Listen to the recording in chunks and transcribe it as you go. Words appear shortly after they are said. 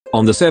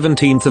On the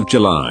 17th of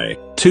July,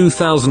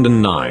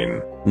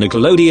 2009,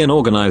 Nickelodeon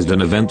organized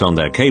an event on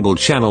their cable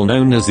channel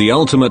known as the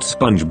Ultimate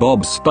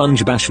SpongeBob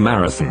Sponge Bash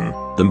Marathon.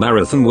 The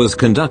marathon was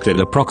conducted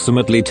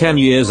approximately 10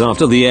 years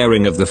after the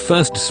airing of the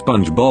first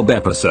SpongeBob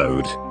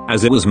episode,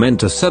 as it was meant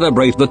to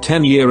celebrate the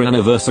 10-year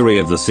anniversary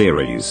of the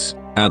series.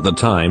 At the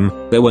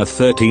time, there were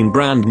 13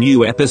 brand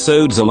new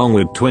episodes along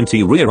with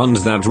 20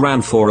 reruns that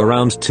ran for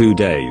around 2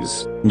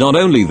 days. Not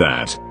only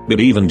that,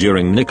 but even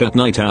during Nick at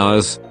Night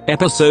hours,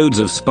 episodes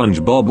of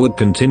SpongeBob would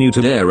continue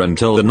to air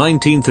until the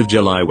 19th of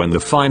July when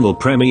the final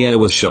premiere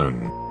was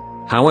shown.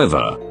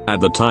 However, at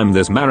the time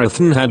this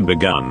marathon had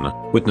begun,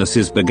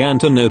 witnesses began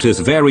to notice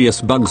various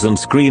bugs and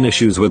screen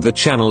issues with the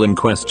channel in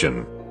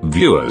question.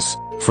 Viewers,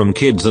 from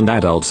kids and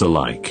adults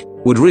alike,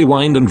 would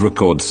rewind and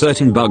record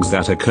certain bugs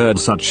that occurred,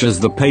 such as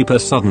the paper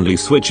suddenly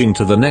switching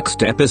to the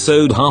next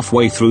episode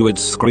halfway through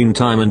its screen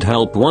time and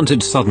Help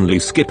Wanted suddenly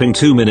skipping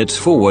 2 minutes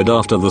forward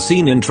after the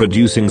scene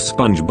introducing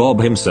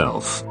SpongeBob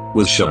himself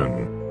was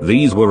shown.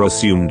 These were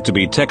assumed to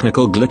be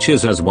technical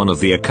glitches, as one of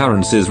the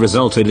occurrences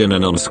resulted in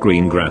an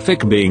on-screen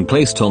graphic being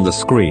placed on the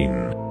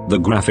screen. The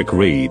graphic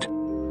read,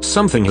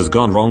 "Something has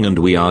gone wrong and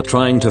we are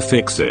trying to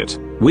fix it.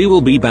 We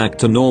will be back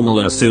to normal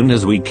as soon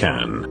as we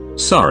can.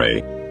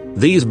 Sorry."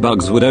 These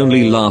bugs would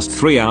only last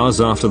 3 hours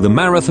after the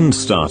marathon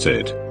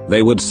started.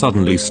 They would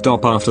suddenly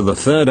stop after the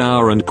 3rd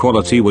hour and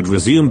quality would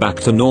resume back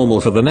to normal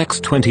for the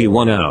next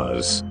 21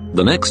 hours.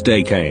 The next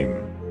day came.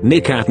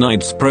 Nick at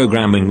Night's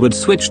programming would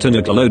switch to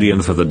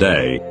Nickelodeon for the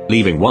day,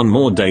 leaving one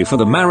more day for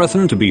the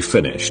marathon to be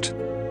finished.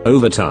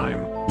 Over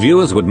time,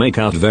 viewers would make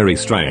out very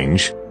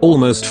strange,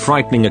 almost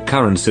frightening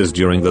occurrences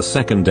during the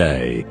second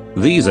day.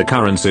 These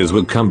occurrences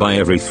would come by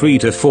every 3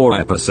 to 4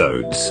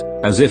 episodes,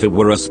 as if it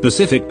were a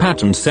specific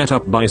pattern set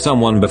up by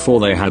someone before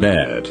they had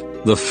aired.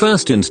 The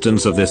first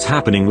instance of this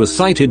happening was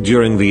cited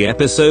during the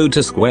episode To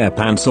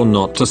SquarePants or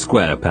Not to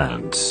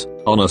SquarePants.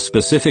 On a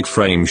specific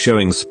frame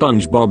showing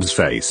SpongeBob's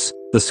face,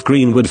 the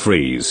screen would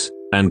freeze,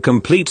 and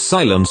complete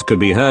silence could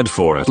be heard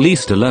for at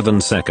least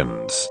 11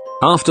 seconds.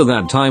 After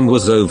that time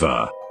was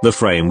over, the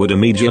frame would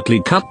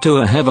immediately cut to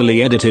a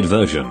heavily edited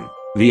version.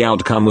 The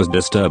outcome was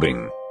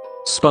disturbing.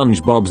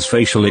 SpongeBob's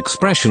facial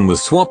expression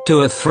was swapped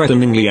to a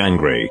threateningly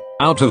angry,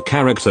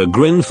 out-of-character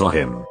grin for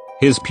him.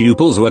 His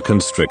pupils were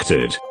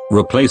constricted,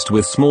 replaced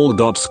with small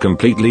dots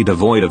completely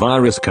devoid of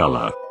iris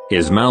color.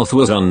 His mouth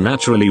was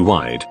unnaturally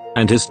wide,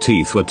 and his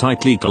teeth were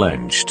tightly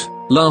clenched.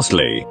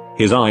 Lastly,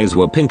 his eyes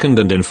were pinkened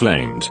and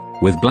inflamed,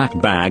 with black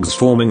bags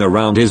forming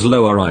around his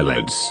lower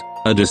eyelids.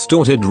 A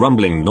distorted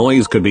rumbling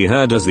noise could be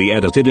heard as the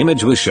edited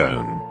image was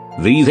shown.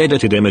 These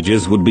edited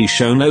images would be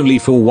shown only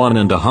for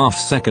 1.5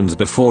 seconds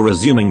before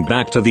resuming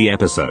back to the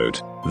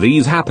episode.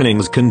 These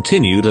happenings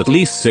continued at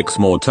least 6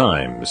 more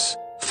times.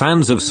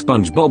 Fans of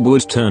SpongeBob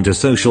would turn to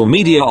social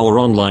media or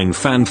online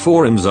fan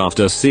forums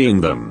after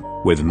seeing them,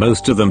 with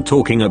most of them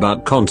talking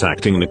about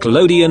contacting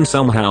Nickelodeon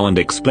somehow and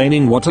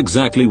explaining what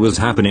exactly was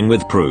happening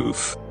with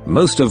proof.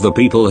 Most of the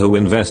people who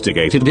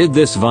investigated did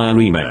this via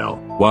email,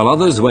 while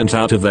others went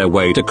out of their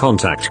way to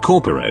contact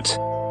corporate.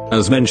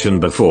 As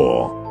mentioned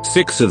before,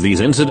 6 of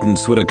these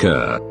incidents would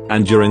occur,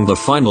 and during the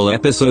final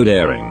episode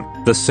airing,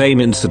 the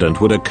same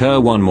incident would occur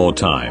one more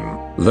time,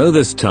 though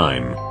this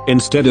time,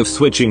 instead of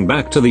switching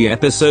back to the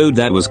episode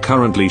that was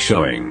currently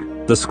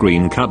showing, the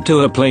screen cut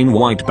to a plain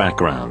white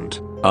background.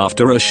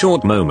 After a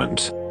short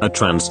moment, a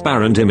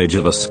transparent image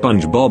of a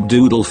SpongeBob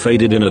doodle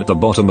faded in at the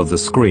bottom of the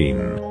screen.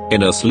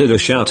 In a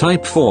slideshow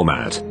type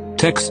format,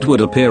 text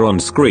would appear on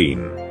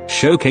screen,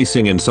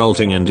 showcasing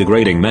insulting and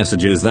degrading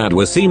messages that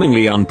were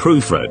seemingly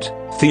unproofread,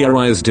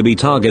 theorized to be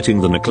targeting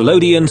the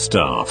Nickelodeon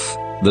staff.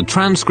 The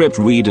transcript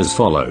read as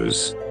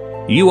follows.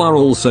 "You are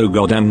all so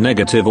goddamn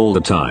negative all the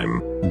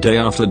time. Day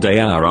after day,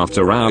 hour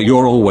after hour,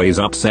 you're always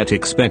upset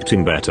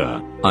expecting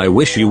better. I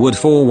wish you would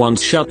for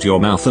once shut your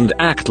mouth and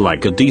act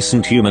like a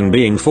decent human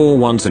being for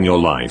once in your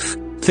life.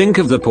 Think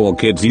of the poor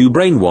kids you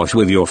brainwash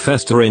with your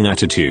festering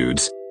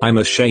attitudes. I'm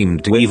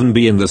ashamed to even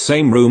be in the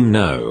same room,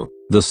 no,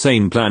 the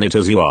same planet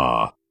as you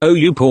are. Oh,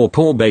 you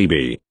poor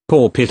baby,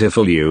 poor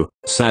pitiful you,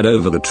 sad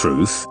over the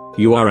truth.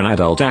 You are an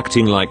adult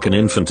acting like an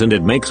infant and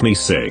it makes me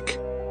sick.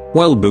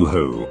 Well,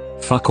 boo-hoo.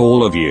 Fuck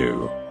all of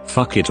you.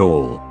 Fuck it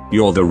all.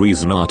 You're the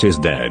reason art is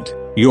dead.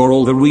 You're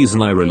all the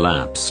reason I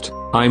relapsed.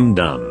 I'm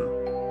done.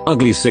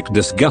 Ugly, sick,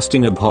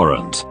 disgusting,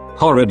 abhorrent.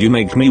 Horrid, you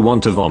make me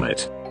want to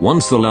vomit."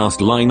 Once the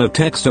last line of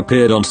text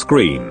appeared on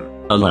screen,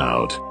 a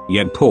loud,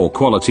 yet poor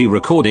quality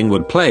recording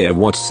would play of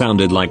what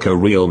sounded like a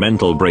real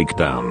mental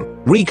breakdown.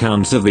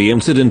 Recounts of the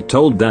incident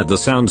told that the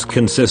sounds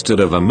consisted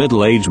of a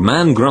middle-aged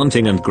man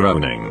grunting and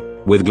groaning,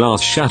 with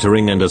glass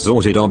shattering and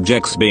assorted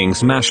objects being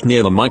smashed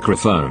near the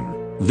microphone.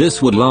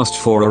 This would last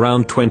for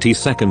around 20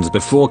 seconds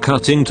before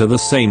cutting to the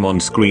same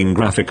on-screen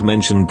graphic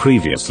mentioned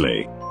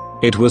previously.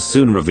 It was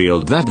soon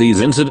revealed that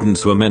these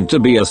incidents were meant to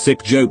be a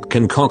sick joke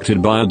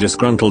concocted by a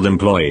disgruntled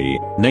employee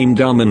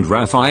named Armand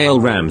Raphael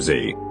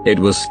Ramsey. It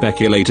was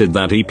speculated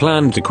that he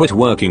planned to quit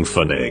working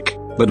for Nick,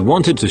 but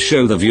wanted to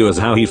show the viewers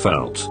how he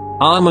felt.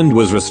 Armand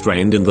was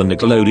restrained in the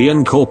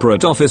Nickelodeon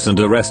corporate office and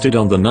arrested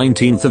on the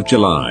 19th of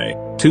July,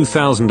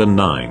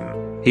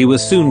 2009. He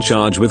was soon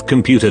charged with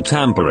computer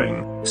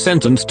tampering,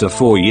 sentenced to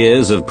 4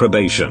 years of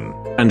probation,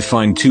 and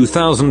fined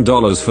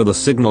 $2,000 for the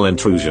signal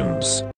intrusions.